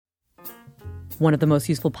One of the Most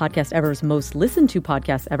Useful Podcast Ever's most listened to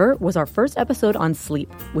podcasts ever was our first episode on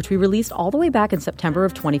sleep, which we released all the way back in September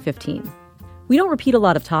of 2015. We don't repeat a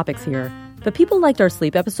lot of topics here, but people liked our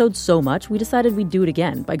sleep episode so much we decided we'd do it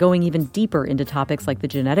again by going even deeper into topics like the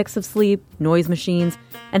genetics of sleep, noise machines,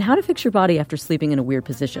 and how to fix your body after sleeping in a weird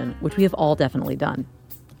position, which we have all definitely done.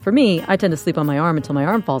 For me, I tend to sleep on my arm until my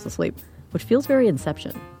arm falls asleep, which feels very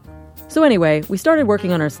Inception. So anyway, we started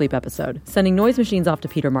working on our sleep episode, sending noise machines off to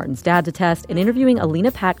Peter Martin's dad to test and interviewing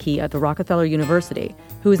Alina Patke at the Rockefeller University,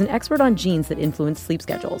 who is an expert on genes that influence sleep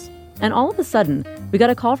schedules. And all of a sudden, we got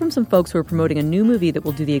a call from some folks who are promoting a new movie that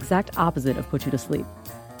will do the exact opposite of put you to sleep.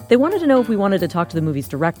 They wanted to know if we wanted to talk to the movie's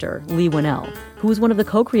director, Leigh Whannell, who was one of the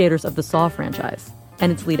co-creators of the Saw franchise,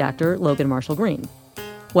 and its lead actor, Logan Marshall Green.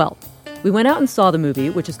 Well, we went out and saw the movie,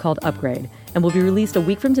 which is called Upgrade, and will be released a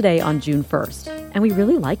week from today on June 1st, and we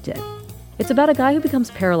really liked it. It's about a guy who becomes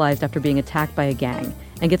paralyzed after being attacked by a gang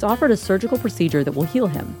and gets offered a surgical procedure that will heal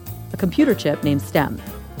him, a computer chip named STEM.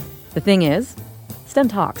 The thing is, STEM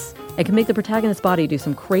talks and can make the protagonist's body do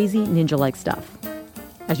some crazy ninja-like stuff.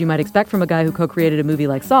 As you might expect from a guy who co-created a movie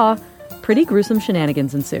like Saw, pretty gruesome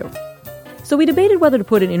shenanigans ensue. So we debated whether to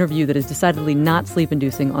put an interview that is decidedly not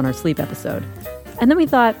sleep-inducing on our sleep episode. And then we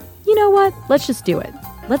thought, you know what? Let's just do it.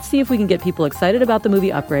 Let's see if we can get people excited about the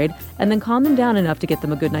movie Upgrade and then calm them down enough to get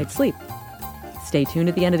them a good night's sleep. Stay tuned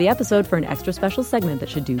at the end of the episode for an extra special segment that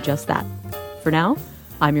should do just that. For now,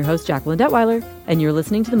 I'm your host, Jacqueline Detweiler, and you're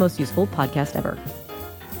listening to the Most Useful Podcast Ever.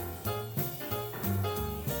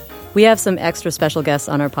 We have some extra special guests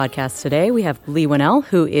on our podcast today. We have Leigh Whannell,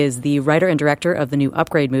 who is the writer and director of the new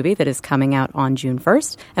Upgrade movie that is coming out on June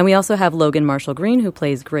 1st. And we also have Logan Marshall Green, who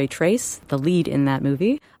plays Gray Trace, the lead in that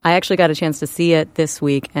movie. I actually got a chance to see it this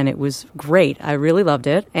week, and it was great. I really loved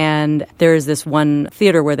it. And there's this one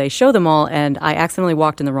theater where they show them all, and I accidentally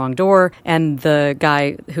walked in the wrong door. And the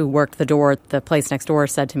guy who worked the door, the place next door,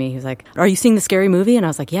 said to me, he was like, "Are you seeing the scary movie?" And I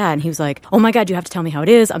was like, "Yeah." And he was like, "Oh my God, you have to tell me how it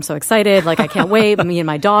is. I'm so excited. Like, I can't wait." Me and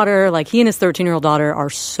my daughter, like he and his 13-year-old daughter are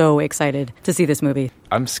so excited to see this movie.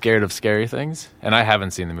 I'm scared of scary things, and I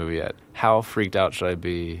haven't seen the movie yet. How freaked out should I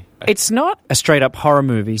be? It's not a straight-up horror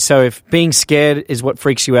movie, so if being scared is what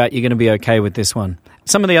freaks you out, you're going to be okay with this one.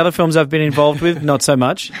 Some of the other films I've been involved with, not so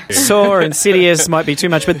much. Saw or Insidious might be too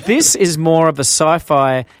much, but this is more of a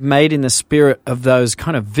sci-fi made in the spirit of those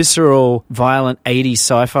kind of visceral, violent 80s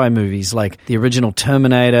sci-fi movies like the original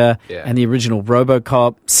Terminator and the original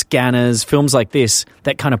RoboCop, Scanners, films like this,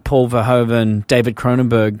 that kind of Paul Verhoeven, David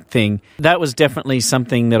Cronenberg thing. That was definitely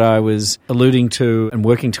something that I was alluding to and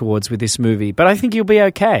working towards with this movie, but I think you'll be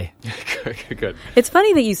okay. Good. It's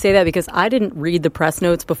funny that you say that because I didn't read the press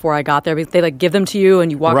notes before I got there because they give them to you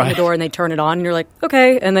and you walk in the door and they turn it on and you're like,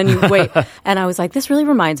 okay, and then you wait. And I was like, this really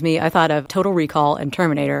reminds me, I thought of Total Recall and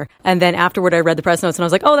Terminator. And then afterward I read the press notes and I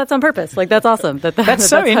was like, oh, that's on purpose. Like, that's awesome. That's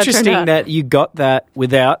so interesting that you got that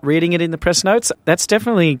without reading it in the press notes. That's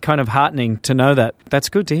definitely kind of heartening to know that. That's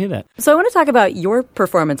good to hear that. So I want to talk about your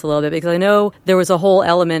performance a little bit because I know there was a whole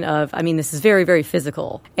element of, this is very, very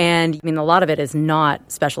physical. And a lot of it is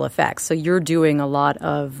not special effects. So you're doing a lot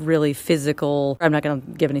of really physical, I'm not going to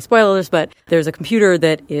give any spoilers, but there's a computer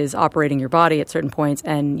that is operating your body at certain points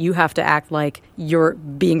and you have to act like you're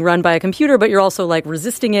being run by a computer, but you're also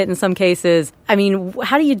resisting it in some cases. How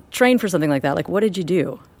do you train for something like that? Like, what did you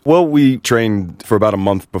do? Well, we trained for about a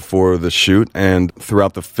month before the shoot, and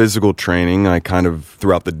throughout the physical training, I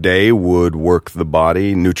throughout the day, would work the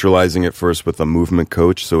body, neutralizing it first with a movement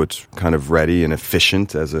coach, so it's kind of ready and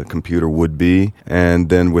efficient as a computer would be. And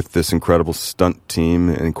then with this incredible stunt team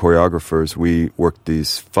and choreographers, we worked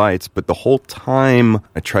these fights. But the whole time,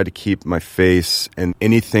 I tried to keep my face and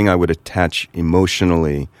anything I would attach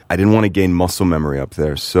emotionally. I didn't want to gain muscle memory up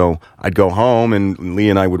there. So I'd go home, and Leigh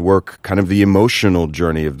and I would work kind of the emotional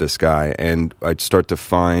journey of this guy, and I'd start to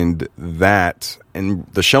find that, and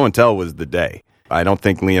the show and tell was the day. I don't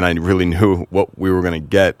think Leigh and I really knew what we were going to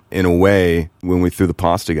get in a way when we threw the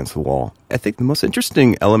pasta against the wall. I think the most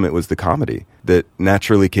interesting element was the comedy that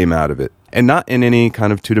naturally came out of it, and not in any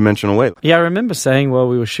kind of two-dimensional way. Yeah, I remember saying while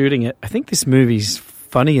we were shooting it, I think this movie's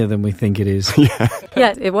funnier than we think it is.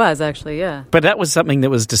 Yeah, it was actually, yeah. But that was something that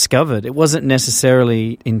was discovered. It wasn't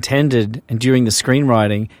necessarily intended, and during the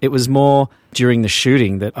screenwriting, it was more during the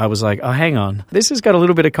shooting that I was like, oh, hang on, this has got a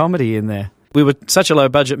little bit of comedy in there. We were such a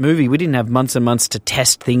low-budget movie, we didn't have months and months to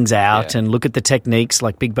test things out and look at the techniques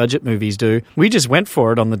like big-budget movies do. We just went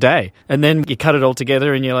for it on the day. And then you cut it all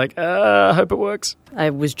together and you're like, I hope it works. I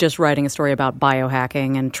was just writing a story about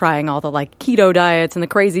biohacking and trying all the keto diets and the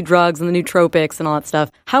crazy drugs and the nootropics and all that stuff.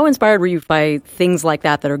 How inspired were you by things like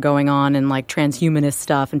that are going on and transhumanist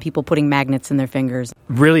stuff and people putting magnets in their fingers?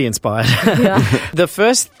 Really inspired. Yeah. The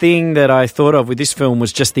first thing that I thought of with this film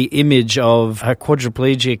was just the image of a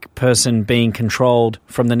quadriplegic person being controlled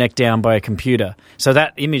from the neck down by a computer. So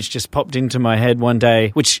that image just popped into my head one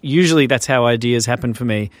day, which usually that's how ideas happen for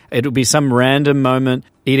me. It'll be some random moment,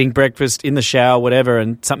 eating breakfast, in the shower, whatever,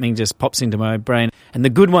 and something just pops into my brain. And the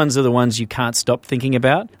good ones are the ones you can't stop thinking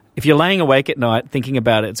about. If you're laying awake at night thinking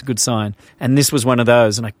about it, it's a good sign. And this was one of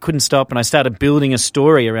those, and I couldn't stop, and I started building a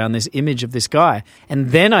story around this image of this guy. And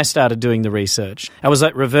then I started doing the research. I was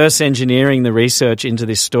reverse engineering the research into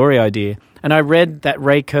this story idea. And I read that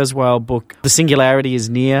Ray Kurzweil book, The Singularity is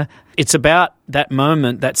Near. It's about that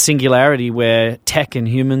moment, that singularity where tech and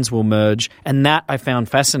humans will merge. And that I found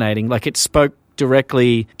fascinating. It spoke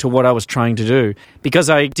directly to what I was trying to do, because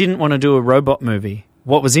I didn't want to do a robot movie.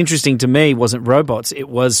 What was interesting to me wasn't robots, it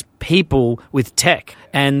was people with tech.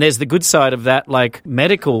 And there's the good side of that,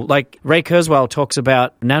 medical. Ray Kurzweil talks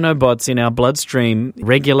about nanobots in our bloodstream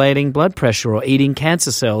regulating blood pressure or eating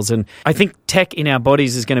cancer cells. And I think tech in our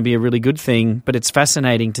bodies is going to be a really good thing, but it's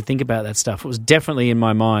fascinating to think about that stuff. It was definitely in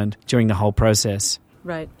my mind during the whole process.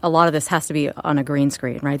 Right. A lot of this has to be on a green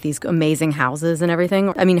screen, right? These amazing houses and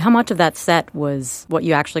everything. I mean, how much of that set was what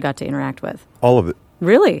you actually got to interact with? All of it.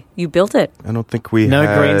 Really? You built it? I don't think we No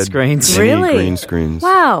had green screens. any Really? green screens.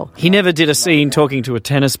 Wow. He never did a scene talking to a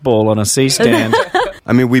tennis ball on a C-stand.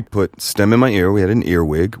 I mean, we put stem in my ear. We had an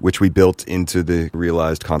earwig, which we built into the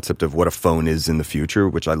realized concept of what a phone is in the future,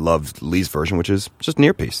 which I loved Lee's version, which is just an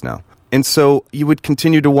earpiece now. And so you would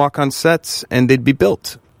continue to walk on sets, and they'd be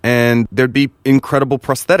built. And there'd be incredible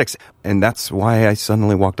prosthetics. And that's why I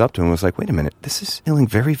suddenly walked up to him and was like, wait a minute, this is feeling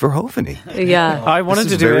very Verhoeven-y. Yeah. I wanted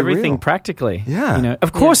This to is do very everything real. practically. Yeah.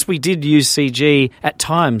 Of course, we did use CG at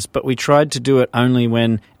times, but we tried to do it only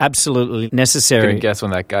when absolutely necessary. Couldn't guess when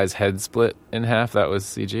that guy's head split in half. That was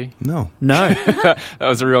CG. No. No, it That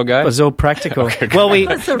was a real guy. was all practical. Well,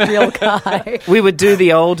 That's a real guy. we would do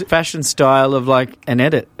the old-fashioned style of an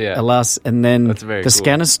edit, Yeah. alas, and then That's very the cool.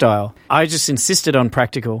 scanner style. I just insisted on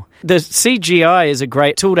practical. The CGI is a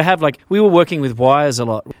great tool to have. We were working with wires a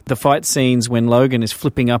lot. The fight scenes when Logan is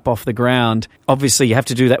flipping up off the ground, obviously you have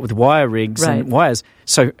to do that with wire rigs Right. and wires.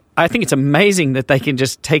 So I think it's amazing that they can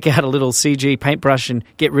just take out a little CG paintbrush and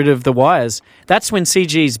get rid of the wires. That's when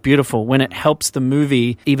CG is beautiful, when it helps the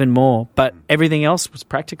movie even more. But everything else was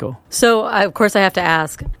practical. So, of course, I have to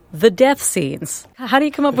ask, the death scenes, how do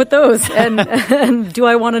you come up with those? And do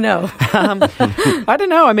I want to know? I don't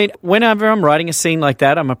know. I mean, whenever I'm writing a scene like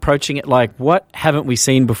that, I'm approaching it like, what haven't we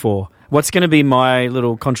seen before? What's going to be my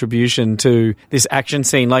little contribution to this action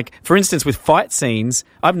scene? For instance, with fight scenes,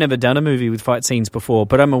 I've never done a movie with fight scenes before,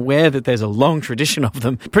 but I'm aware that there's a long tradition of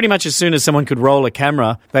them. Pretty much as soon as someone could roll a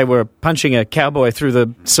camera, they were punching a cowboy through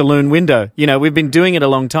the saloon window. We've been doing it a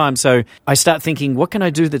long time. So I start thinking, what can I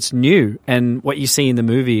do that's new? And what you see in the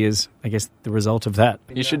movie is, I guess, the result of that.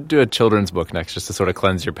 You should do a children's book next just to sort of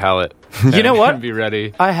cleanse your palate. You know what? And be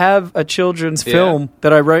ready. I have a children's film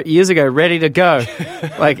that I wrote years ago ready to go.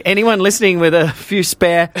 Anyone listening with a few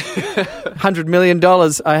spare $100 million,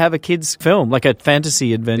 I have a kid's film, a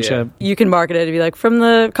fantasy adventure. You can market it and be like, from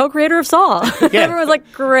the co-creator of Saw. Yeah. Everyone's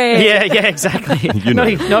like, great. Yeah, exactly. You know.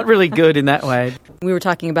 Not really good in that way. We were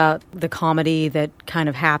talking about the comedy that kind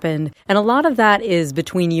of happened. And a lot of that is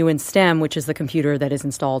between you and STEM, which is the computer that is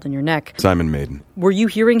installed in your neck. Simon Maiden. Were you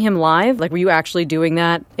hearing him live? Were you actually doing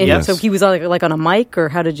that? And Yes. So he was on a mic, or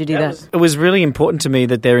how did you do that? It was really important to me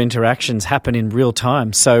that their interactions happen in real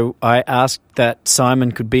time. So I asked that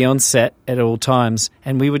Simon could be on set at all times,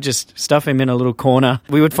 and we would just stuff him in a little corner.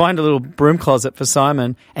 We would find a little broom closet for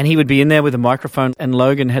Simon, and he would be in there with a microphone, and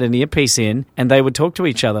Logan had an earpiece in, and they would talk to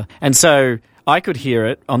each other. And so I could hear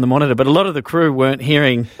it on the monitor, but a lot of the crew weren't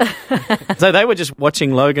hearing. So they were just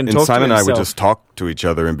watching Logan And talk Simon to and I himself. would just talk to each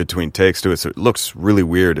other in between takes too. So it looks really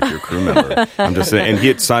weird if you're a crew member. I'm just saying.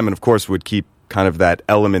 And Simon, of course, would keep kind of that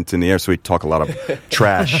element in the air, so he'd talk a lot of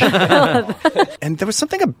trash. And there was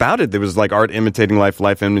something about it that was like art imitating life,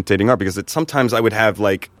 life imitating art, because sometimes I would have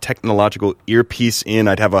technological earpiece in,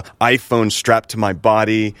 I'd have an iPhone strapped to my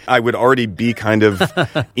body, I would already be kind of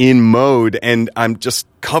in mode, and I'm just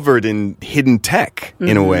covered in hidden tech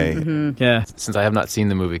in a way. Yeah. Since I have not seen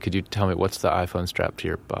the movie, could you tell me what's the iPhone strapped to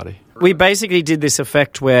your body? We basically did this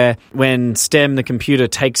effect where when STEM, the computer,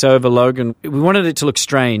 takes over Logan, we wanted it to look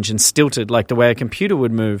strange and stilted like the way a computer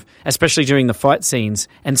would move, especially during the fight scenes.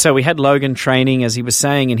 And so we had Logan training, as he was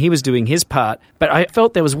saying, and he was doing his part. But I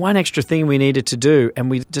felt there was one extra thing we needed to do, and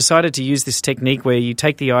we decided to use this technique where you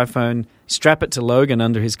take the iPhone, strap it to Logan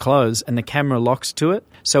under his clothes, and the camera locks to it.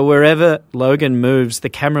 So wherever Logan moves, the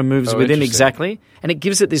camera moves with him exactly. And it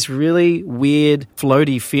gives it this really weird,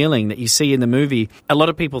 floaty feeling that you see in the movie. A lot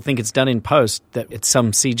of people think it's done in post, that it's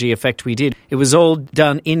some CG effect we did. It was all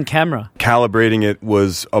done in camera. Calibrating it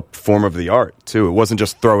was a form of the art, too. It wasn't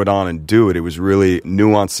just throw it on and do it. It was really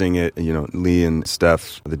nuancing it. You know, Lee and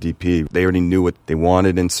Steph, the DP, they already knew what they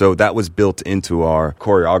wanted. And so that was built into our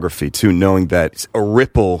choreography, too, knowing that a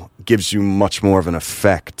ripple gives you much more of an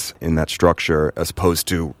effect in that structure as opposed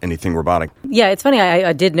to anything robotic. Yeah, it's funny.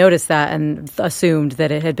 I did notice that and assumed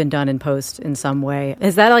that it had been done in post in some way.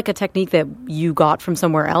 Is that like a technique that you got from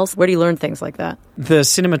somewhere else? Where do you learn things like that? The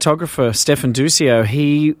cinematographer, Stefan Duccio,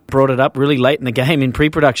 he brought it up really late in the game in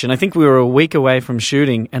pre-production. I think we were a week away from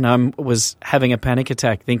shooting and I was having a panic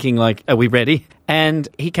attack thinking like, are we ready? And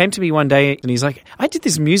he came to me one day and he's like, I did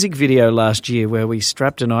this music video last year where we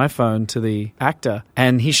strapped an iPhone to the actor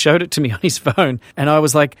and he showed it to me on his phone. And I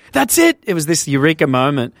was like, that's it. It was this eureka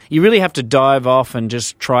moment. You really have to dive off and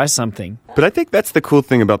just try something. But I think that's the cool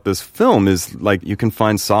thing about this film is like you can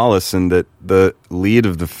find solace in that the lead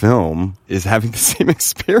of the film is having the same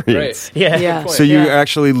experience. Right. Yeah. So you're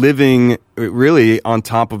actually living really on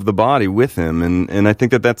top of the body with him. And I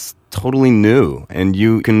think that that's totally new. And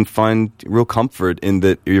you can find real comfort in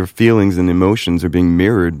that your feelings and emotions are being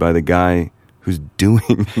mirrored by the guy who's doing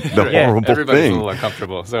the horrible Everybody's thing. a little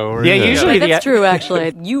uncomfortable. So Usually That's true,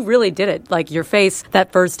 actually. You really did it. Like, your face,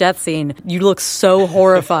 that first death scene, you look so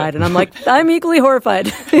horrified. And I'm like, I'm equally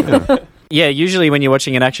horrified. Yeah, usually when you're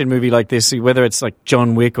watching an action movie like this, whether it's like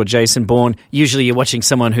John Wick or Jason Bourne, usually you're watching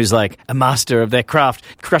someone who's like a master of their craft,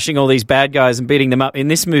 crushing all these bad guys and beating them up. In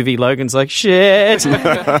this movie, Logan's like, shit.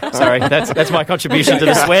 Sorry, that's my contribution to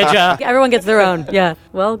the swear jar. Everyone gets their own. Yeah.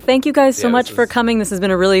 Well, thank you guys so much for coming. This has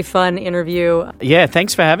been a really fun interview. Yeah,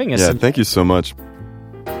 thanks for having us. Yeah, thank you so much.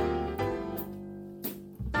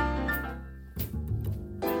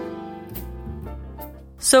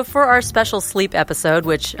 So for our special sleep episode,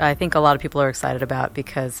 which I think a lot of people are excited about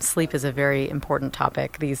because sleep is a very important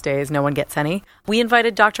topic these days, no one gets any, we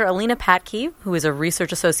invited Dr. Alina Patke, who is a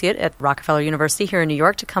research associate at Rockefeller University here in New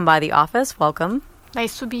York, to come by the office. Welcome.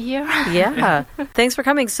 Nice to be here. Yeah. Thanks for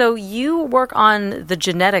coming. So you work on the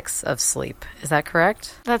genetics of sleep. Is that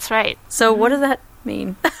correct? That's right. So what does that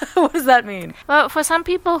mean? What does that mean? Well, for some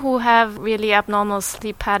people who have really abnormal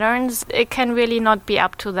sleep patterns, it can really not be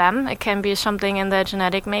up to them. It can be something in their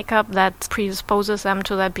genetic makeup that predisposes them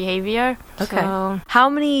to that behavior. Okay. So, how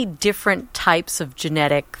many different types of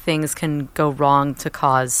genetic things can go wrong to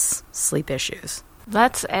cause sleep issues?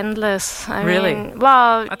 that's endless. I Really? mean,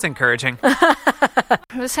 well, That's encouraging.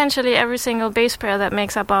 essentially every single base pair that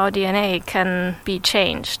makes up our DNA can be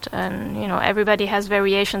changed, and everybody has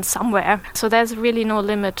variations somewhere, so there's really no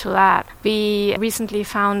limit to that. We recently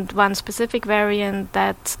found one specific variant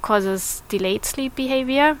that causes delayed sleep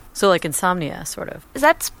behavior. So like insomnia, sort of.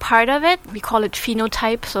 That's part of it. We call it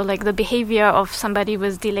phenotype. So like the behavior of somebody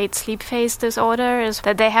with delayed sleep phase disorder is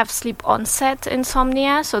that they have sleep onset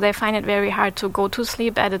insomnia, so they find it very hard to go to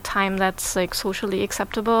sleep at a time that's like socially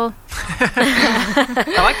acceptable.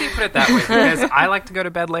 I like that you put it that way because I like to go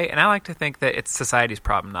to bed late and I like to think that it's society's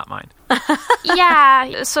problem, not mine.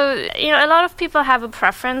 Yeah, so a lot of people have a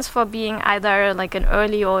preference for being either like an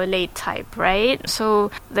early or a late type, right?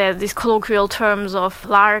 So there are these colloquial terms of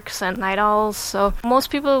larks and night owls. So most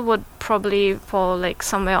people would probably fall like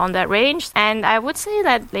somewhere on that range. And I would say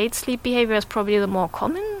that late sleep behavior is probably the more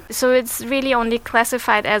common. So it's really only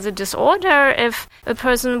classified as a disorder if a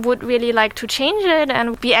person would really like to change it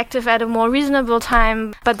and be active at a more reasonable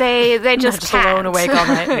time, but they just Just can't. alone awake all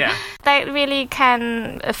night. Yeah. That really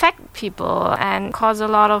can affect people and cause a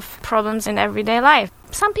lot of problems in everyday life.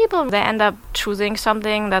 Some people, they end up choosing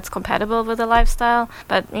something that's compatible with the lifestyle,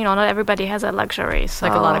 but, not everybody has that luxury. So.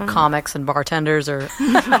 Like a lot of comics and bartenders or...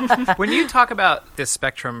 When you talk about this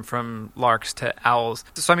spectrum from larks to owls,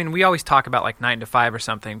 so I mean, we always talk about like 9 to 5 or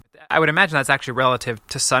something. I would imagine that's actually relative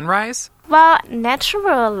to sunrise. Well,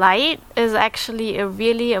 natural light is actually a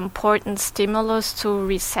really important stimulus to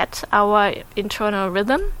reset our internal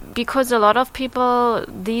rhythm. because a lot of people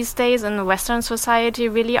these days in Western society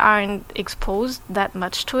really aren't exposed that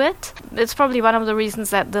much to it. It's probably one of the reasons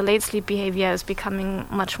that the late sleep behavior is becoming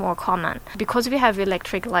much more common. Because we have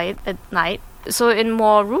electric light at night, so in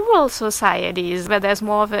more rural societies where there's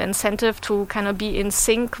more of an incentive to kind of be in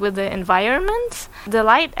sync with the environment, the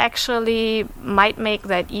light actually might make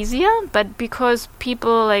that easier. But because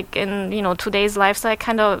people like in today's lifestyle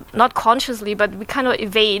kind of not consciously, but we kind of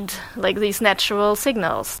evade like these natural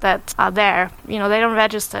signals that are there. They don't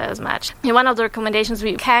register as much. And one of the recommendations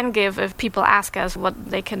we can give if people ask us what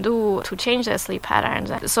they can do to change their sleep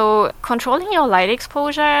patterns. So controlling your light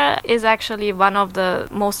exposure is actually one of the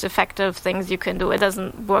most effective things you can do. It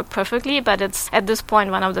doesn't work perfectly, but it's at this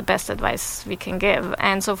point one of the best advice we can give.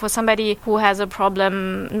 And so for somebody who has a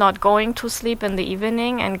problem not going to sleep in the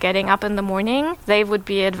evening and getting up in the morning, they would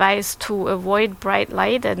be advised to avoid bright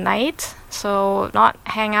light at night. So not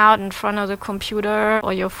hang out in front of the computer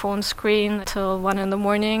or your phone screen till 1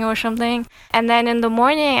 a.m. or something. And then in the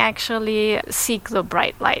morning, actually seek the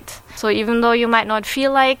bright light. So even though you might not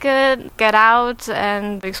feel like it, get out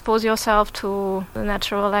and expose yourself to the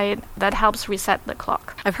natural light. That helps reset the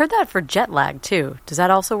clock. I've heard that for jet lag too. Does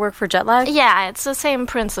that also work for jet lag? Yeah, it's the same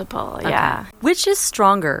principle. Okay. Yeah. Which is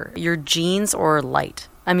stronger, your genes or light?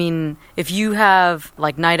 I mean, if you have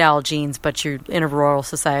like night owl genes, but you're in a rural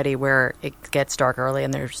society where it gets dark early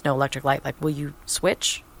and there's no electric light, like, will you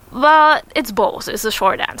switch? Well, it's both, is the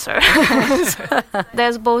short answer.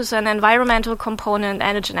 There's both an environmental component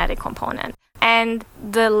and a genetic component. And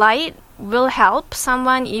the light will help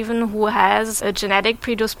someone even who has a genetic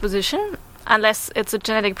predisposition, unless it's a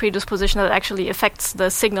genetic predisposition that actually affects the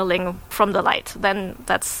signaling from the light, then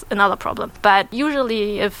that's another problem. But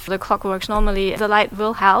usually, if the clock works normally, the light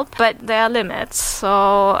will help, but there are limits.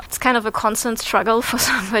 So it's kind of a constant struggle for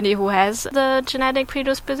somebody who has the genetic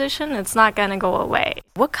predisposition. It's not going to go away.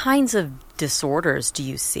 What kinds of disorders do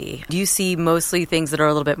you see? Do you see mostly things that are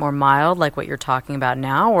a little bit more mild, like what you're talking about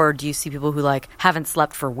now, or do you see people who like haven't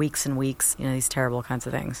slept for weeks and weeks, these terrible kinds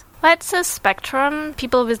of things? Well, it's a spectrum.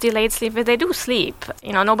 People with delayed sleep, they do sleep.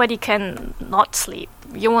 Nobody can not sleep.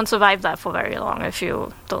 You won't survive that for very long if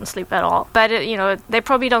you don't sleep at all. But, they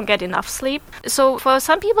probably don't get enough sleep. So for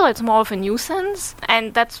some people, it's more of a nuisance,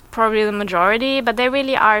 and that's probably the majority. But there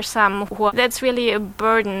really are some that's really a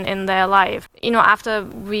burden in their life. After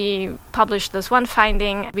we published this one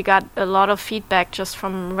finding, we got a lot of feedback just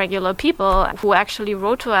from regular people who actually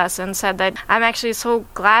wrote to us and said that I'm actually so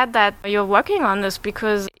glad that you're working on this,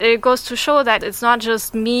 because it goes to show that it's not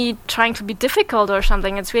just me trying to be difficult or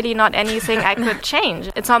something. It's really not anything I could change.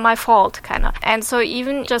 It's not my fault, kind of. And so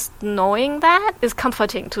even just knowing that is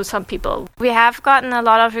comforting to some people. We have gotten a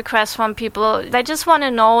lot of requests from people. They just want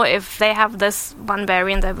to know if they have this one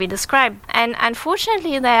variant that we described. And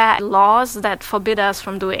unfortunately, there are laws that forbid us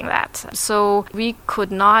from doing that. So we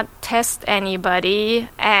could not test anybody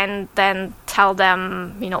and then tell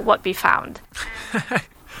them, what we found.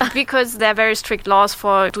 Because there are very strict laws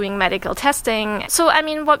for doing medical testing. So,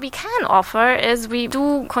 what we can offer is we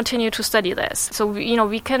do continue to study this. So,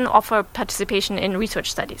 we can offer participation in research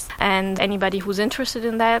studies. And anybody who's interested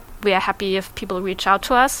in that, we are happy if people reach out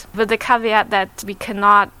to us, with the caveat that we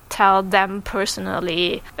cannot tell them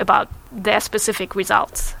personally about their specific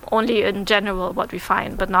results. Only in general what we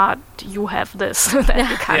find, but not you have this,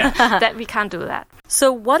 that we can't do that.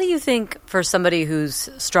 So what do you think for somebody who's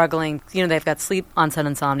struggling, they've got sleep onset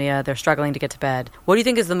insomnia, they're struggling to get to bed. What do you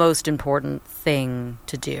think is the most important thing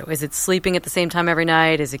to do? Is it sleeping at the same time every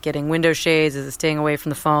night? Is it getting window shades? Is it staying away from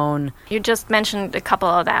the phone? You just mentioned a couple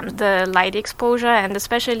of them. The light exposure, and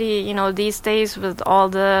especially, these days with all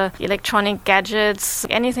the electronic gadgets,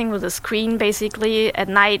 anything with a screen basically at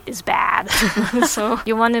night is bad. So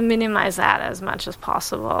you want to minimize that as much as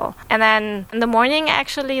possible. And then in the morning,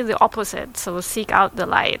 actually the opposite. So seek out the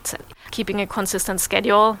light. Keeping a consistent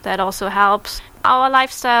schedule, that also helps. Our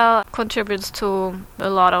lifestyle contributes to a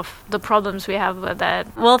lot of the problems we have with that.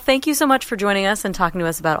 Well, thank you so much for joining us and talking to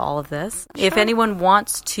us about all of this. Sure. If anyone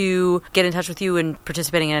wants to get in touch with you and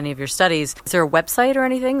participating in any of your studies, is there a website or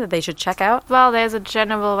anything that they should check out? Well, there's a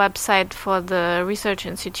general website for the research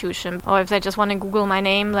institution. Or if they just want to Google my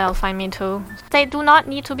name, they'll find me too. They do not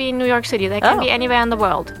need to be in New York City. They can be anywhere in the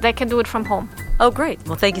world. They can do it from home. Oh, great.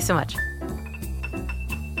 Well, thank you so much.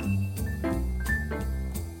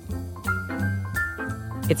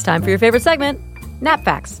 It's time for your favorite segment, Nap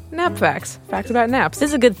Facts. Nap facts. Facts about naps.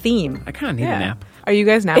 This is a good theme. I kind of need a nap. Are you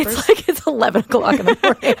guys nappers? It's like it's 11 o'clock in the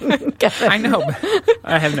morning. I know, but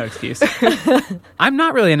I have no excuse. I'm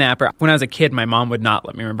not really a napper. When I was a kid, my mom would not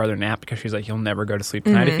let me and my brother nap because she's like, you'll never go to sleep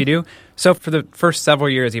tonight if you do. So for the first several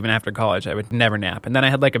years, even after college, I would never nap. And then I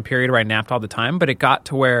had like a period where I napped all the time, but it got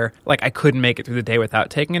to where like I couldn't make it through the day without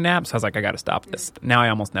taking a nap. So I was like, I got to stop this. Now I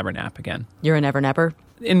almost never nap again. You're a never napper?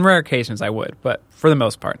 In rare occasions, I would, but for the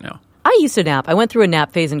most part, no. I used to nap. I went through a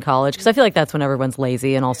nap phase in college because I feel like that's when everyone's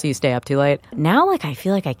lazy and also you stay up too late. Now, like, I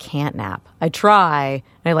feel like I can't nap. I try,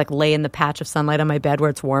 and I, like, lay in the patch of sunlight on my bed where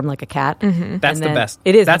it's warm like a cat. That's the best.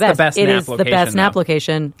 It is That's the best. the best It nap is the location, best nap though.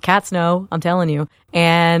 location. Cats know, I'm telling you.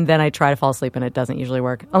 And then I try to fall asleep, and it doesn't usually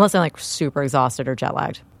work. Unless I'm, like, super exhausted or jet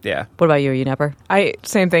lagged. Yeah. What about you? Are you a napper?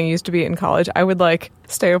 Same thing used to be in college. I would like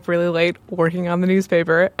stay up really late working on the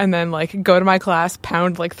newspaper and then like go to my class,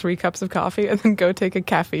 pound like 3 cups of coffee and then go take a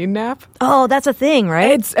caffeine nap. Oh, that's a thing,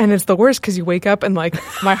 right? It's the worst because you wake up and like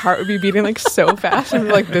my heart would be beating like so fast and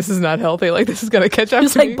like this is not healthy. Like this is going to catch up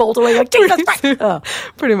Just to like me. bolt away like, Jesus Christ. Oh.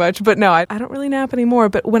 Pretty much. But no, I don't really nap anymore.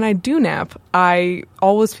 But when I do nap, I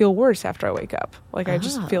always feel worse after I wake up. Like I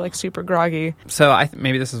just feel like super groggy. So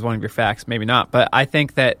maybe this is one of your facts, maybe not, but I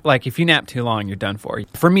think that like if you nap too long, you're done for.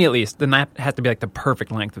 For me, at least, the nap has to be like the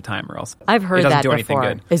perfect length of time, or else I've heard it doesn't that do anything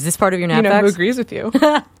before. good. Is this part of your nap You know who facts? agrees with you?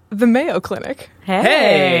 The Mayo Clinic.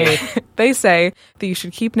 Hey. They say that you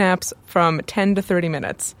should keep naps from 10 to 30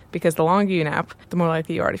 minutes because the longer you nap, the more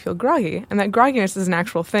likely you are to feel groggy. And that grogginess is an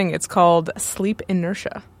actual thing. It's called sleep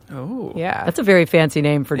inertia. Oh. Yeah. That's a very fancy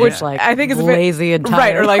name for just like I think it's lazy and tired.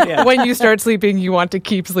 Right, or like when you start sleeping, you want to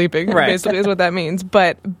keep sleeping, Right. basically is what that means.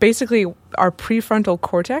 But basically, our prefrontal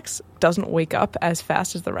cortex doesn't wake up as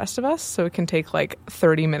fast as the rest of us, so it can take like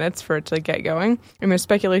 30 minutes for it to get going. And there's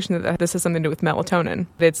speculation that this has something to do with melatonin.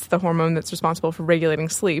 It's the hormone that's responsible for regulating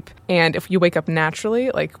sleep. And if you wake up naturally,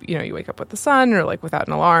 like, you know, you wake up with the sun or like without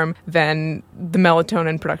an alarm, then the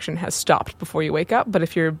melatonin production has stopped before you wake up. But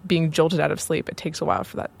if you're being jolted out of sleep, it takes a while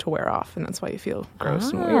for that to wear off, and that's why you feel gross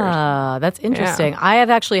and weird. Ah, that's interesting. I have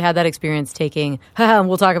actually had that experience taking,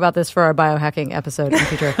 we'll talk about this for our biohacking episode in the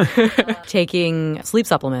future, taking sleep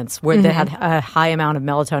supplements where they had a high amount of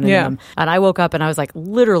melatonin in them. And I woke up and I was like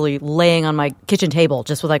literally laying on my kitchen table,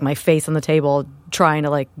 just with like my face on the table, trying to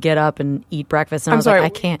like get up and eat breakfast. And I was like, I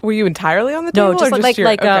can't. Were you entirely on the table? No, just or like your,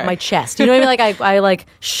 okay. my chest. You know what I mean? Like I like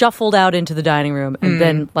shuffled out into the dining room and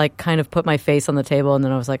then like kind of put my face on the table, and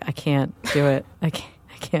then I was like, I can't do it. I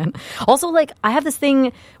can't. Also, like, I have this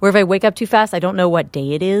thing where if I wake up too fast, I don't know what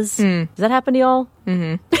day it is. Does that happen to y'all?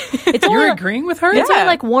 It's only, You're agreeing with her? it's only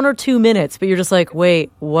like 1 or 2 minutes, but you're just like,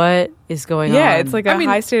 wait, what is going on? Yeah, it's like a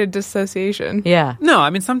high state of dissociation. Yeah. No,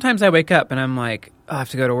 I mean, sometimes I wake up and I'm like, oh, I have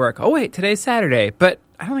to go to work. Oh, wait, today's Saturday. But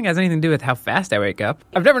I don't think it has anything to do with how fast I wake up.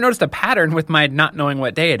 I've never noticed a pattern with my not knowing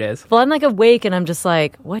what day it is. Well, I'm like awake and I'm just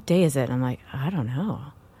like, what day is it? And I'm like, I don't know.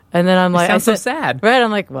 And then I'm like, sounds so sad. Right.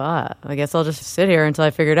 I'm like, well, I guess I'll just sit here until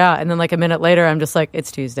I figure it out. And then like a minute later, I'm just like,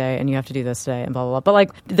 it's Tuesday and you have to do this today and blah, blah, blah. But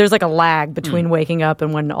like, there's like a lag between waking up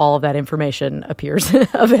and when all of that information appears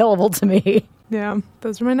available to me. Yeah,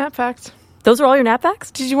 those are my nap facts. Those are all your nap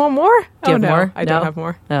facts? Did you want more? Do you have no, more? I don't have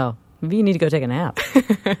more. No. Maybe you need to go take a nap.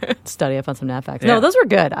 Study up on some nap facts. No, those were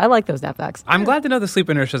good. I like those nap facts. I'm glad to know the sleep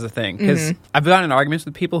inertia is a thing, because I've gotten in arguments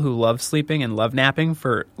with people who love sleeping and love napping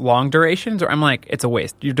for long durations, or I'm like, it's a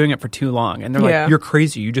waste. You're doing it for too long. And they're like, you're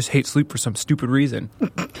crazy. You just hate sleep for some stupid reason.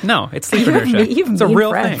 No, it's sleep inertia. It's a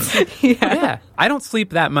real thing. Yeah. I don't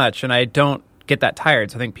sleep that much, and I don't get that tired,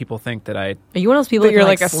 so I think people think that I... Are you one of those people that you're can,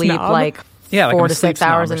 like a sleep snob? like Yeah, like 4 I'm a to sleep 6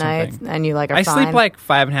 hours a snob or night something. and you like are I fine? sleep like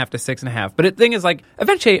 5.5 to 6.5. But the thing is, like,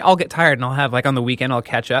 eventually I'll get tired and I'll have, like, on the weekend I'll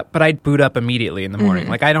catch up. But I boot up immediately in the morning.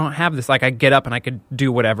 Like, I don't have this, like, I get up and I could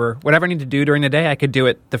do whatever I need to do during the day. I could do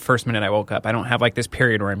it the first minute I woke up. I don't have, like, this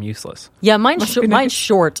period where I'm useless. Yeah, mine's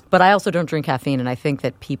short, but I also don't drink caffeine, and I think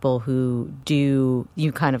that people who do,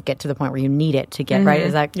 you kind of get to the point where you need it to get right.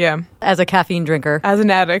 Is that as a caffeine drinker? As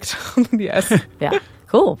an addict, yes. Yeah,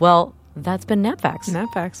 cool. Well, that's been Nap Facts. Nap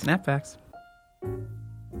facts. Nap facts.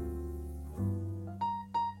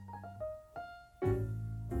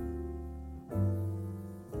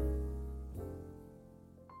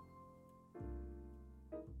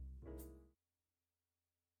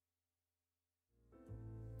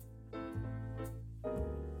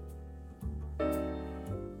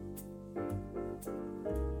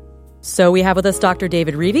 So we have with us Dr.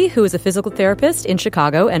 David Reevy, who is a physical therapist in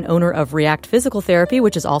Chicago and owner of React Physical Therapy,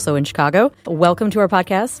 which is also in Chicago. Welcome to our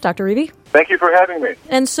podcast, Dr. Reevy. Thank you for having me.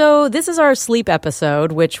 And so this is our sleep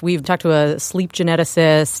episode, which we've talked to a sleep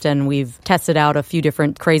geneticist and we've tested out a few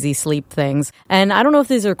different crazy sleep things. And I don't know if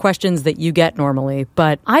these are questions that you get normally,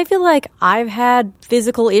 but I feel like I've had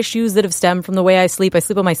physical issues that have stemmed from the way I sleep. I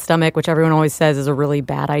sleep on my stomach, which everyone always says is a really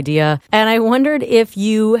bad idea. And I wondered if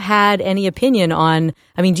you had any opinion on,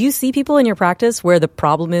 do you see people in your practice where the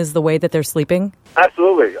problem is the way that they're sleeping?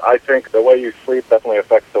 Absolutely. I think the way you sleep definitely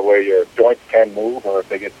affects the way your joints can move or if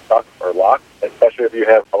they get stuck or locked, especially if you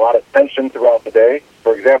have a lot of tension throughout the day.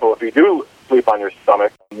 For example, if you do sleep on your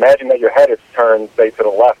stomach, imagine that your head is turned, say, to the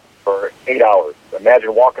left for 8 hours.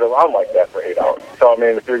 Imagine walking around like that for 8 hours. So,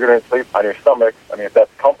 if you're going to sleep on your stomach, if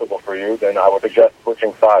that's comfortable for you, then I would suggest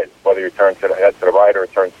switching sides, whether you turn to the head to the right or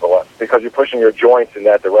turn to the left, because you're pushing your joints in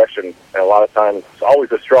that direction, and a lot of times it's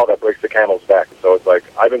always the straw that breaks the camel's back. So it's like,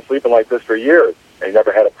 I've been sleeping like this for years, and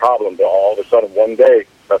never had a problem, but all of a sudden one day,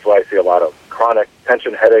 that's why I see a lot of chronic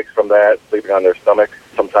tension headaches from that, sleeping on their stomach.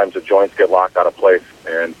 Sometimes the joints get locked out of place,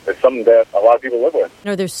 and it's something that a lot of people live with.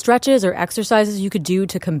 Are there stretches or exercises you could do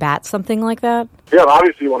to combat something like that? Yeah,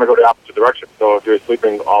 obviously you want to go the opposite direction. So if you're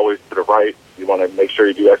sleeping always to the right, you want to make sure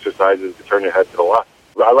you do exercises to turn your head to the left.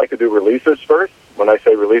 I like to do releases first. When I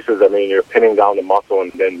say releases, I mean you're pinning down the muscle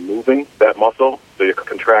and then moving that muscle. So you're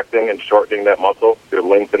contracting and shortening that muscle. You're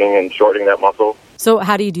lengthening and shortening that muscle. So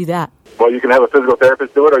how do you do that? Well, you can have a physical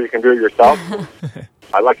therapist do it, or you can do it yourself.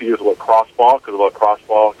 I like to use a lacrosse ball, because a lacrosse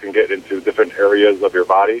ball can get into different areas of your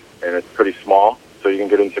body, and it's pretty small, so you can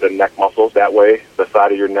get into the neck muscles that way, the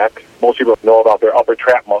side of your neck. Most people know about their upper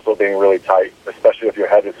trap muscle being really tight, especially if your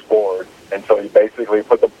head is forward. And so you basically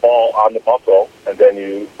put the ball on the muscle, and then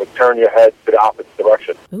you would turn your head to the opposite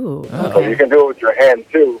direction. Ooh, okay. So you can do it with your hand,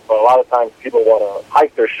 too, but a lot of times people want to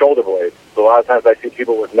hike their shoulder blades. So a lot of times I see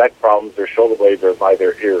people with neck problems, their shoulder blades are by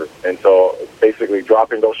their ears. And so it's basically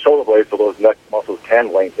dropping those shoulder blades so those neck muscles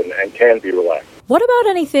can lengthen and can be relaxed. What about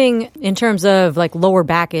anything in terms of lower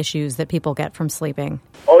back issues that people get from sleeping?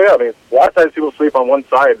 Oh, yeah. A lot of times people sleep on one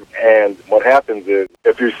side, and what happens is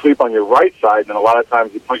if you sleep on your right side, then a lot of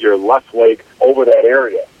times you put your left leg over that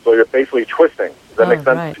area. So you're basically twisting. Does that make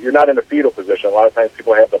sense? Right. You're not in a fetal position. A lot of times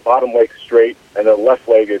people have the bottom leg straight and the left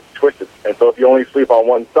leg is twisted. And so if you only sleep on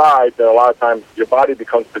one side, then a lot of times your body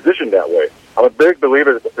becomes positioned that way. I'm a big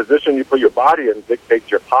believer that the position you put your body in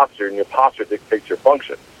dictates your posture, and your posture dictates your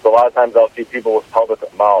function. So a lot of times I'll see people with pelvic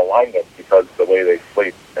malalignment because of the way they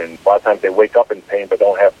sleep. And a lot of times they wake up in pain but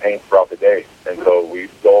don't have pain throughout the day. And so we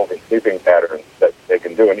go over sleeping patterns that they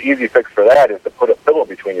can do. An easy fix for that is to put a pillow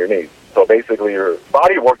between your knees. So basically your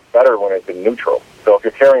body works better when it's in neutral. So if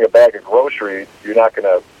you're carrying a bag of groceries, you're not going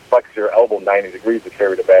to flex your elbow 90 degrees to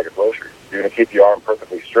carry the bag of groceries. You're going to keep your arm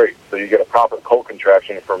perfectly straight. So you get a proper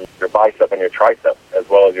co-contraction from your bicep and your tricep, as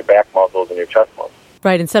well as your back muscles and your chest muscles.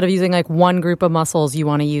 Right. Instead of using one group of muscles, you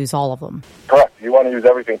want to use all of them. Correct. You want to use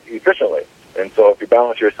everything efficiently. And so if you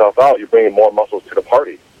balance yourself out, you're bringing more muscles to the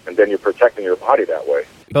party, and then you're protecting your body that way.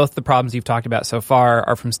 Both the problems you've talked about so far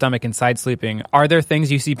are from stomach and side sleeping. Are there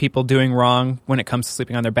things you see people doing wrong when it comes to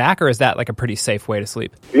sleeping on their back, or is that a pretty safe way to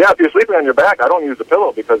sleep? Yeah, if you're sleeping on your back, I don't use the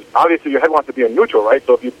pillow because obviously your head wants to be in neutral, right?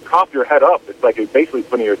 So if you prop your head up, it's like you're basically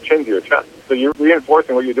putting your chin to your chest. So you're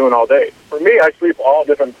reinforcing what you're doing all day. For me, I sleep all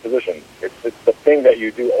different positions. It's the thing that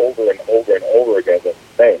you do over and over and over again that's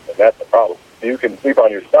the same, and that's the problem. You can sleep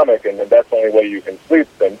on your stomach, and then that's the only way you can sleep,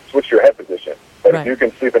 then switch your head position. But Right. if you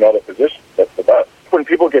can sleep in other positions, that's the best. When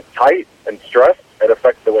people get tight and stressed, it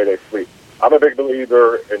affects the way they sleep. I'm a big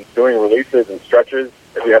believer in doing releases and stretches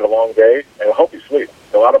if you had a long day, and it'll help you sleep.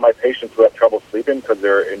 A lot of my patients who have trouble sleeping because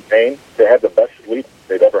they're in pain, they have the best sleep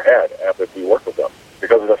they've ever had after we work with them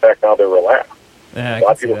because of the fact now they're relaxed. Yeah, A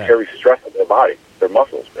lot of people carry stress in their body, their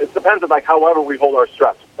muscles. It depends on however we hold our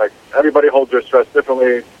stress. Everybody holds their stress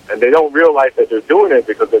differently, and they don't realize that they're doing it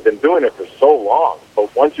because they've been doing it for so long.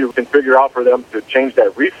 But once you can figure out for them to change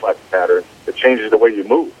that reflex pattern, it changes the way you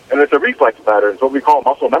move. And it's a reflex pattern. It's what we call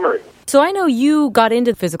muscle memory. So I know you got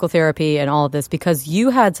into physical therapy and all of this because you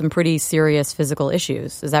had some pretty serious physical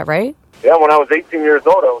issues. Is that right? Yeah, when I was 18 years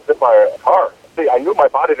old, I was hit by a car. See, I knew my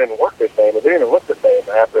body didn't work the same. It didn't even look the same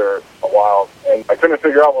after a while. And I couldn't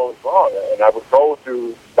figure out what was wrong. And I would go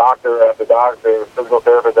to doctor after doctor, physical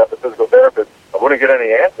therapist after physical therapist. I wouldn't get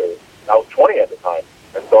any answers. I was 20 at the time.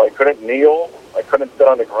 And so I couldn't kneel. I couldn't sit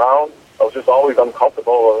on the ground. I was just always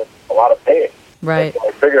uncomfortable or a lot of pain. Right. And so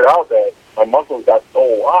I figured out that my muscles got so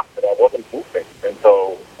locked that I wasn't moving. And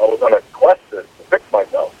so I was on a quest to fix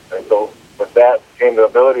myself. And so with that came the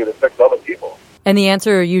ability to fix other people. And the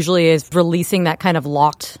answer usually is releasing that kind of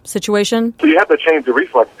locked situation? So you have to change the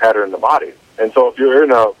reflex pattern in the body. And so if you're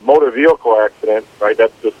in a motor vehicle accident, right,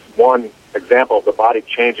 that's just one example of the body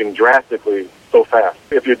changing drastically so fast.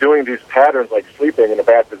 If you're doing these patterns like sleeping in a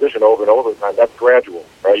bad position over and over time, that's gradual,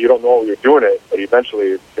 right? You don't know you're doing it, but eventually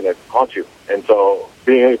it's going to haunt you. And so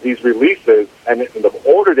being these releases, and in the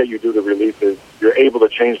order that you do the releases, you're able to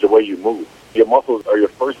change the way you move. Your muscles are your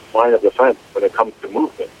first line of defense when it comes to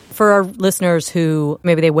movement. For our listeners who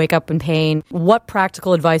maybe they wake up in pain, what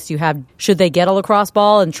practical advice do you have? Should they get a lacrosse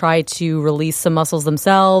ball and try to release some muscles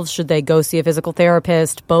themselves? Should they go see a physical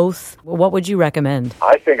therapist? Both? What would you recommend?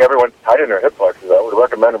 I think everyone's tight in their hip flexors. I would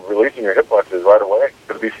recommend releasing your hip flexors right away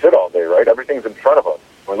because we sit all day, right? Everything's in front of us.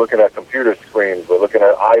 We're looking at computer screens. We're looking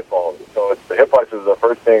at iPhones. So the hip flexors is the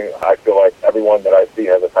first thing I feel like everyone that I see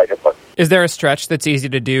has a tight hip flexor. Is there a stretch that's easy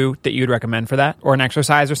to do that you'd recommend for that? Or an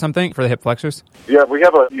exercise or something for the hip flexors? Yeah, we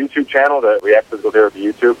have a YouTube channel, that React Physical Therapy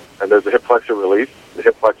YouTube, and there's a hip flexor release, the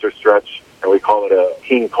hip flexor stretch, and we call it a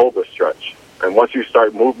King Cobra stretch. And once you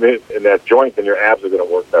start movement in that joint, then your abs are going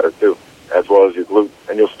to work better too, as well as your glutes.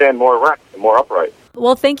 And you'll stand more erect and more upright.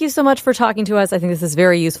 Well, thank you so much for talking to us. I think this is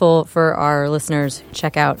very useful for our listeners.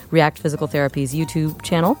 Check out React Physical Therapy's YouTube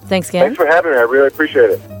channel. Thanks again. Thanks for having me. I really appreciate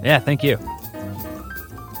it. Yeah, thank you.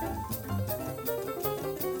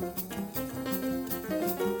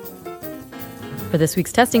 For this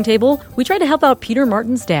week's testing table, we tried to help out Peter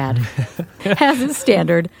Martin's dad. As is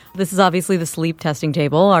standard, this is obviously the sleep testing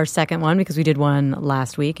table, our second one, because we did one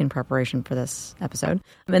last week in preparation for this episode.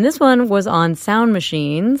 And this one was on sound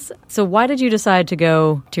machines. So why did you decide to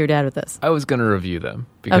go to your dad with this? I was going to review them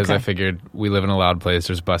because Okay. I figured we live in a loud place.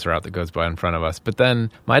 There's a bus route that goes by in front of us. But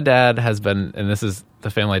then my dad has been, and this is the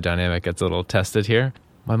family dynamic gets a little tested here.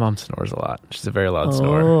 My mom snores a lot. She's a very loud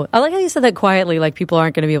snorer. Oh, I like how you said that quietly, like people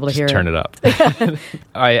aren't going to be able to hear Turn it. it up.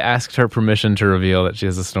 I asked her permission to reveal that she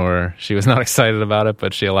is a snorer. She was not excited about it,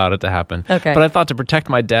 but she allowed it to happen. Okay. But I thought to protect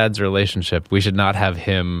my dad's relationship, we should not have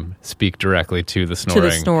him speak directly to the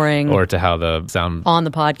snoring. Or to how the sound on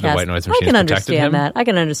the podcast. the white noise I machines can protected understand him. that. I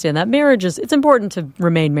can understand that. Marriage is, it's important to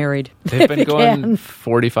remain married. They've if been you going can.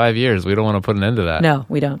 45 years. We don't want to put an end to that. No,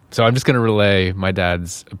 we don't. So I'm just going to relay my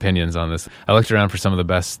dad's opinions on this. I looked around for some of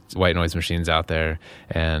the best white noise machines out there,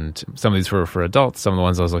 and some of these were for adults. Some of the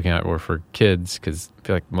ones I was looking at were for kids, because I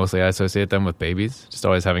feel like mostly I associate them with babies, just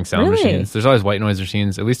always having sound Really? machines. There's always white noise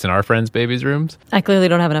machines, at least in our friends' babies' rooms. I clearly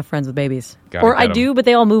don't have enough friends with babies. Gotta Or get I 'em. do, but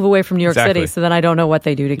they all move away from New York Exactly. City, so then I don't know what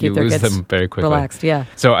they do to keep You their lose kids them very quickly. relaxed. Yeah.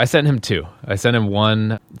 So I sent him two. I sent him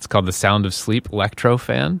one. It's called the Sound of Sleep Electro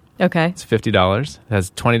Fan. Okay. It's $50. It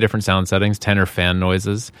has 20 different sound settings, 10 are fan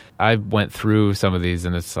noises. I went through some of these,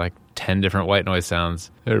 and it's like 10 different white noise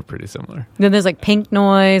sounds. They're pretty similar. Then there's like pink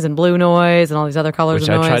noise and blue noise and all these other colors Which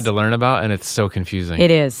of I noise. tried to learn about, and it's so confusing. It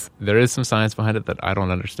is. There is some science behind it that I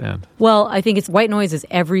don't understand. Well, I think it's white noise is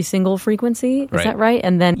every single frequency. Is Right. that right?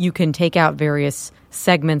 And then you can take out various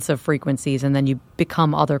segments of frequencies, and then you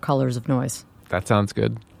become other colors of noise. That sounds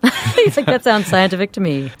good. He's like, that sounds scientific to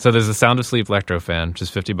me. So there's a Sound of Sleep Electro Fan, which is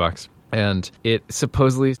 $50. And it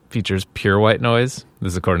supposedly features pure white noise.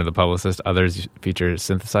 This is according to the publicist. Others feature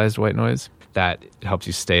synthesized white noise. That helps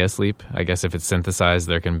you stay asleep. I guess if it's synthesized,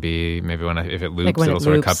 there can be maybe if it loops, Like when it'll it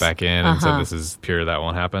sort of loops. cut back in. And so Uh-huh. this is pure, that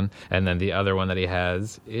won't happen. And then the other one that he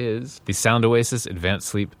has is the Sound Oasis Advanced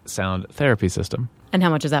Sleep Sound Therapy System. And how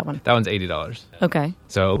much is that one? That one's $80. Okay.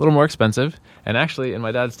 So a little more expensive. And actually, in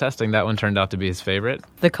my dad's testing, that one turned out to be his favorite.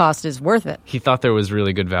 The cost is worth it. He thought there was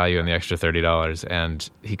really good value in the extra $30, and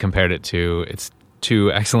he compared it to it's two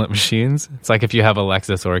excellent machines. It's like if you have a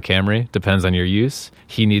Lexus or a Camry, depends on your use.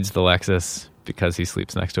 He needs the Lexus because he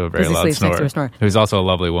sleeps next to a very Because he loud sleeps next snorer, to a snorer. who's also a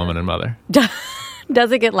lovely woman and mother. Does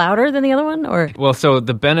it get louder than the other one? Or Well, so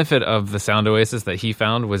the benefit of the Sound Oasis that he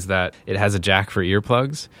found was that it has a jack for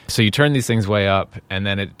earplugs. So you turn these things way up, and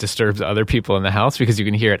then it disturbs other people in the house because you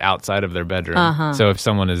can hear it outside of their bedroom. Uh-huh. So if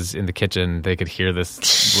someone is in the kitchen, they could hear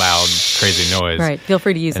this loud, crazy noise. right, feel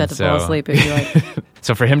free to use that And to fall so- asleep if you like.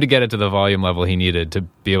 So for him to get it to the volume level he needed to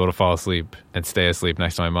be able to fall asleep and stay asleep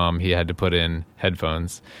next to my mom, he had to put in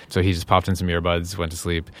headphones. So he just popped in some earbuds, went to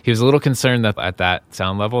sleep. He was a little concerned that at that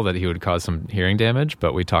sound level that he would cause some hearing damage,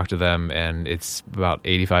 but we talked to them, and it's about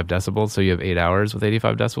 85 decibels. So you have 8 hours with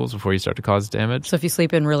 85 decibels before you start to cause damage. So if you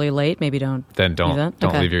sleep in really late, maybe don't. Then use don't that?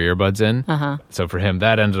 Okay. leave your earbuds in. Uh-huh. So for him,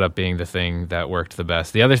 that ended up being the thing that worked the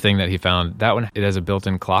best. The other thing that he found, that one, it has a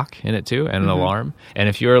built-in clock in it too, and an alarm. And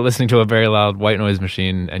if you're listening to a very loud white noise machine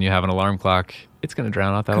and you have an alarm clock, it's going to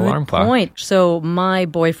drown out that Good alarm clock. point. So my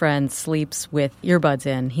boyfriend sleeps with earbuds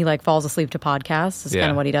in. He falls asleep to podcasts. Is kind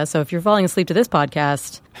of what he does. So if you're falling asleep to this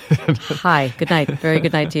podcast, hi, good night. Very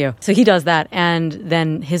good night to you. So he does that. And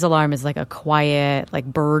then his alarm is like a quiet,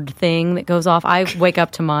 bird thing that goes off. I wake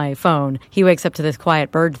up to my phone. He wakes up to this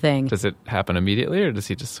quiet bird thing. Does it happen immediately, or does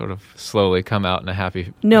he just sort of slowly come out in a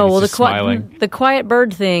happy? No, well, smiling? the quiet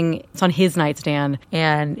bird thing, it's on his nightstand,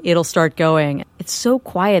 and it'll start going. It's so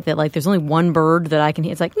quiet that there's only one bird that I can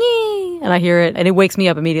hear. It's like, nee, and I hear it, and it wakes me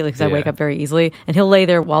up immediately because I wake up very easily. And he'll lay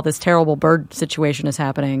there while this terrible bird situation is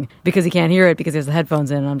happening because he can't hear it because he has the headphones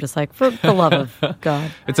in. And I'm just like, for the love of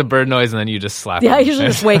God. It's a bird noise, and then you just slap Yeah, him. I usually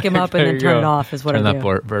just wake him up and then turn it off is what turn I do.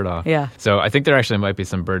 that bird off. Yeah. So I think there actually might be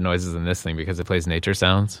some bird noises in this thing because it plays nature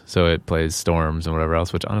sounds. So it plays storms and whatever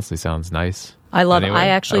else, which honestly sounds nice. I love Anyway, it. I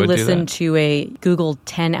actually would do listened that. to a Google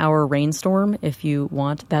 10-hour rainstorm if you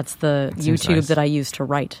want. That's the seems YouTube nice. that I use to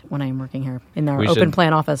write when I'm working here in our We open should-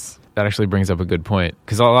 plan office. That actually brings up a good point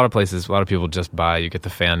because a lot of places, a lot of people just buy, you get the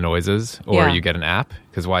fan noises or Yeah. you get an app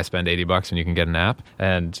because why spend $80 when you can get an app?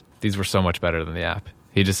 And these were so much better than the app.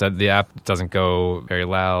 He just said the app doesn't go very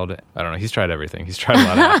loud. I don't know. He's tried everything. He's tried a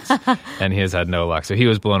lot of apps, and he has had no luck. So he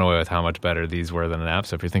was blown away with how much better these were than an app.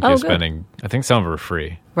 So if you're thinking of good. spending, I think some of them are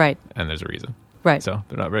free, Right. and there's a reason. Right. So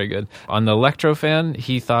they're not very good. On the Electro fan,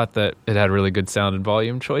 he thought that it had really good sound and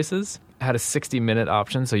volume choices. It had a 60-minute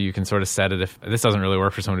option, so you can sort of set it if this doesn't really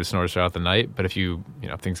work for someone who snores throughout the night. But if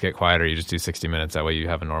if things get quieter, you just do 60 minutes. That way you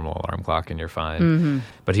have a normal alarm clock and you're fine. Mm-hmm.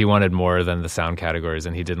 But he wanted more than the sound categories,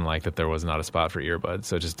 and he didn't like that there was not a spot for earbuds.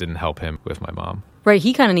 So it just didn't help him with my mom. Right.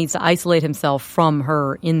 He kind of needs to isolate himself from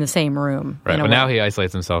her in the same room. Right. in a But way. now he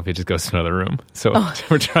isolates himself. He just goes to another room. So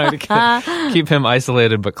we're trying to keep him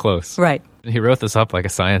isolated but close. Right. He wrote this up like a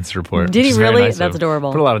science report. Did which he is very really? nice of That's him.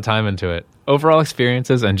 adorable. Put a lot of time into it. Overall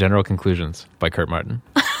experiences and general conclusions by Kurt Martin.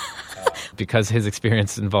 Because his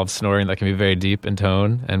experience involves snoring that can be very deep in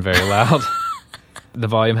tone and very loud. The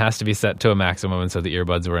volume has to be set to a maximum, and so the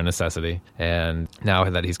earbuds were a necessity. And now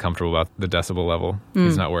that he's comfortable about the decibel level,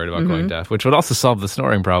 he's not worried about going deaf, which would also solve the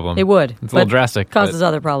snoring problem. It would. It's a little but drastic. Causes but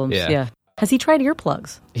other problems. yeah. Yeah. Has he tried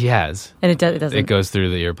earplugs? He has. And it doesn't. It goes through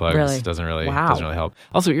the earplugs. Really? It doesn't really Wow. help.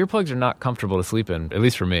 Also, earplugs are not comfortable to sleep in, at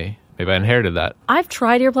least for me. Maybe I inherited that. I've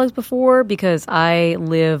tried earplugs before because I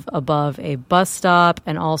live above a bus stop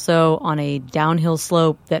and also on a downhill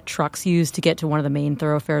slope that trucks use to get to one of the main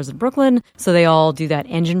thoroughfares in Brooklyn. So they all do that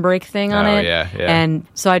engine brake thing on Oh, it. yeah. And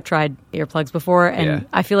so I've tried earplugs before, and Yeah.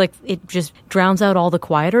 I feel like it just drowns out all the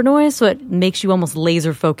quieter noise, so it makes you almost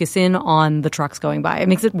laser focus in on the trucks going by. It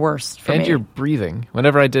makes it worse for And me. you're breathing.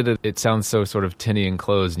 Whenever I did it, it sounds so sort of tinny and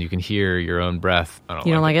closed, and you can hear your own breath.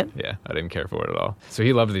 You don't like it? Yeah, I didn't care for it at all. So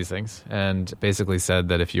he loved these things and basically said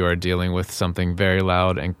that if you are dealing with something very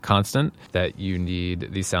loud and constant, that you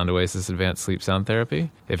need the Sound Oasis Advanced Sleep Sound Therapy.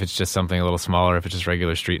 If it's just something a little smaller, if it's just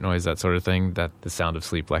regular street noise, that sort of thing, that the Sound of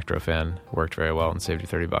Sleep Electrofan worked very well and saved you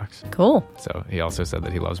 $30. Cool. So he also said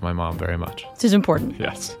that he loves my mom very much. This is important.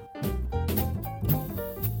 Yes.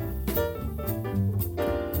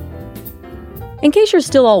 In case you're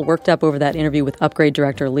still all worked up over that interview with Upgrade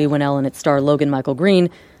director Lee Winnell and its star Logan Michael Green,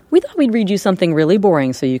 we thought we'd read you something really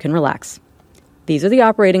boring so you can relax. These are the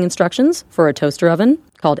operating instructions for a toaster oven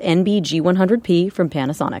called NBG100P from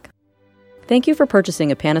Panasonic. Thank you for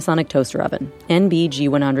purchasing a Panasonic toaster oven,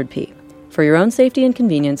 NBG100P. For your own safety and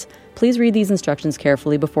convenience, please read these instructions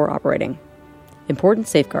carefully before operating. Important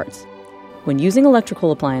safeguards. When using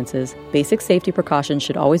electrical appliances, basic safety precautions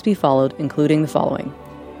should always be followed, including the following.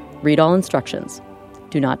 Read all instructions.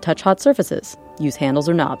 Do not touch hot surfaces. Use handles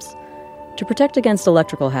or knobs. To protect against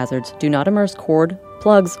electrical hazards, do not immerse cord,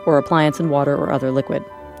 plugs, or appliance in water or other liquid.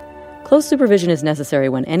 Close supervision is necessary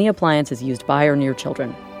when any appliance is used by or near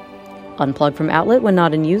children. Unplug from outlet when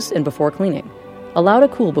not in use and before cleaning. Allow to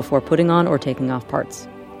cool before putting on or taking off parts.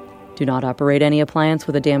 Do not operate any appliance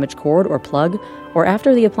with a damaged cord or plug or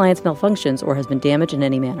after the appliance malfunctions or has been damaged in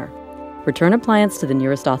any manner. Return appliance to the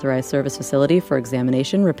nearest authorized service facility for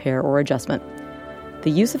examination, repair, or adjustment.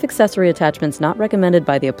 The use of accessory attachments not recommended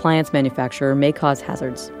by the appliance manufacturer may cause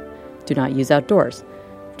hazards. Do not use outdoors.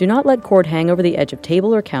 Do not let cord hang over the edge of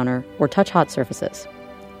table or counter or touch hot surfaces.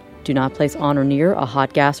 Do not place on or near a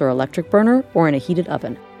hot gas or electric burner or in a heated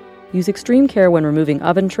oven. Use extreme care when removing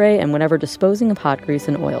oven tray and whenever disposing of hot grease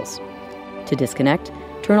and oils. To disconnect,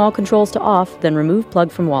 turn all controls to off, then remove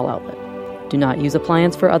plug from wall outlet. Do not use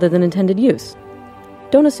appliance for other than intended use.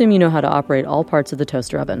 Don't assume you know how to operate all parts of the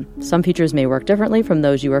toaster oven. Some features may work differently from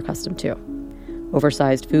those you are accustomed to.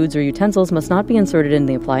 Oversized foods or utensils must not be inserted in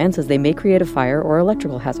the appliance as they may create a fire or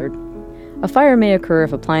electrical hazard. A fire may occur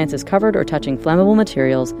if appliance is covered or touching flammable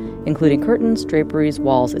materials, including curtains, draperies,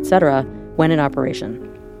 walls, etc., when in operation.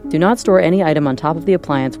 Do not store any item on top of the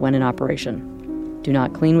appliance when in operation. Do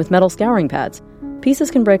not clean with metal scouring pads.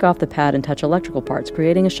 Pieces can break off the pad and touch electrical parts,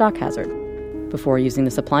 creating a shock hazard. Before using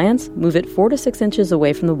this appliance, move it 4 to 6 inches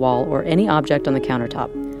away from the wall or any object on the countertop.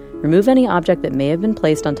 Remove any object that may have been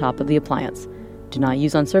placed on top of the appliance. Do not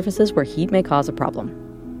use on surfaces where heat may cause a problem.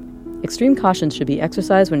 Extreme caution should be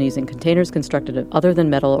exercised when using containers constructed of other than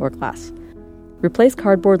metal or glass. Replace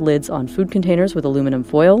cardboard lids on food containers with aluminum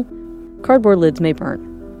foil. Cardboard lids may burn.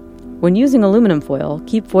 When using aluminum foil,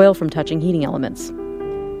 keep foil from touching heating elements.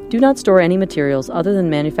 Do not store any materials other than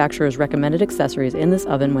manufacturer's recommended accessories in this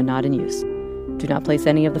oven when not in use. Do not place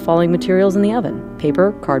any of the following materials in the oven: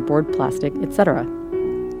 paper, cardboard, plastic, etc.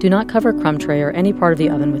 Do not cover crumb tray or any part of the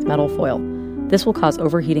oven with metal foil. This will cause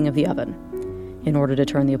overheating of the oven. In order to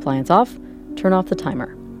turn the appliance off, turn off the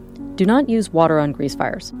timer. Do not use water on grease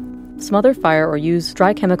fires. Smother fire or use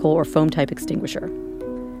dry chemical or foam type extinguisher.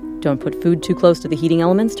 Don't put food too close to the heating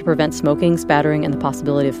elements to prevent smoking, spattering, and the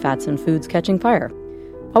possibility of fats and foods catching fire.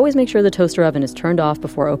 Always make sure the toaster oven is turned off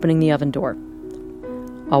before opening the oven door.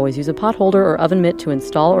 Always use a pot holder or oven mitt to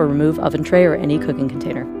install or remove oven tray or any cooking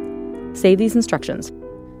container. Save these instructions.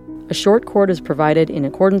 A short cord is provided in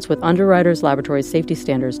accordance with Underwriters Laboratories safety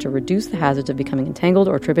standards to reduce the hazards of becoming entangled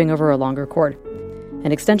or tripping over a longer cord.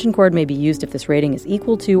 An extension cord may be used if this rating is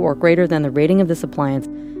equal to or greater than the rating of this appliance,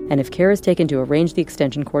 and if care is taken to arrange the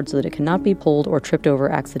extension cord so that it cannot be pulled or tripped over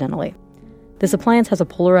accidentally. This appliance has a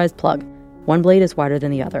polarized plug. One blade is wider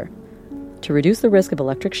than the other. To reduce the risk of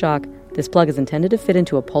electric shock, this plug is intended to fit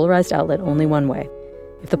into a polarized outlet only one way.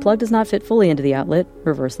 If the plug does not fit fully into the outlet,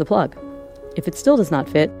 reverse the plug. If it still does not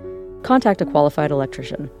fit, contact a qualified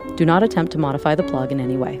electrician. Do not attempt to modify the plug in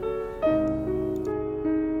any way.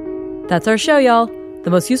 That's our show, y'all. The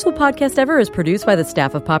Most Useful Podcast Ever is produced by the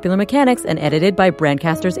staff of Popular Mechanics and edited by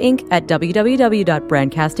Brandcasters Inc. at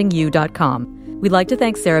www.brandcastingu.com. We'd like to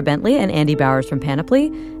thank Sarah Bentley and Andy Bowers from Panoply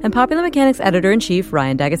and Popular Mechanics Editor-in-Chief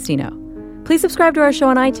Ryan D'Agostino. Please subscribe to our show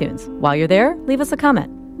on iTunes. While you're there, leave us a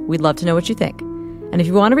comment. We'd love to know what you think. And if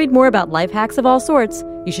you want to read more about life hacks of all sorts,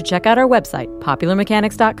 you should check out our website,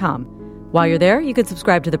 popularmechanics.com. While you're there, you can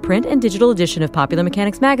subscribe to the print and digital edition of Popular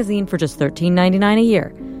Mechanics magazine for just $13.99 a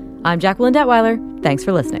year. I'm Jacqueline Detweiler. Thanks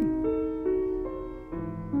for listening.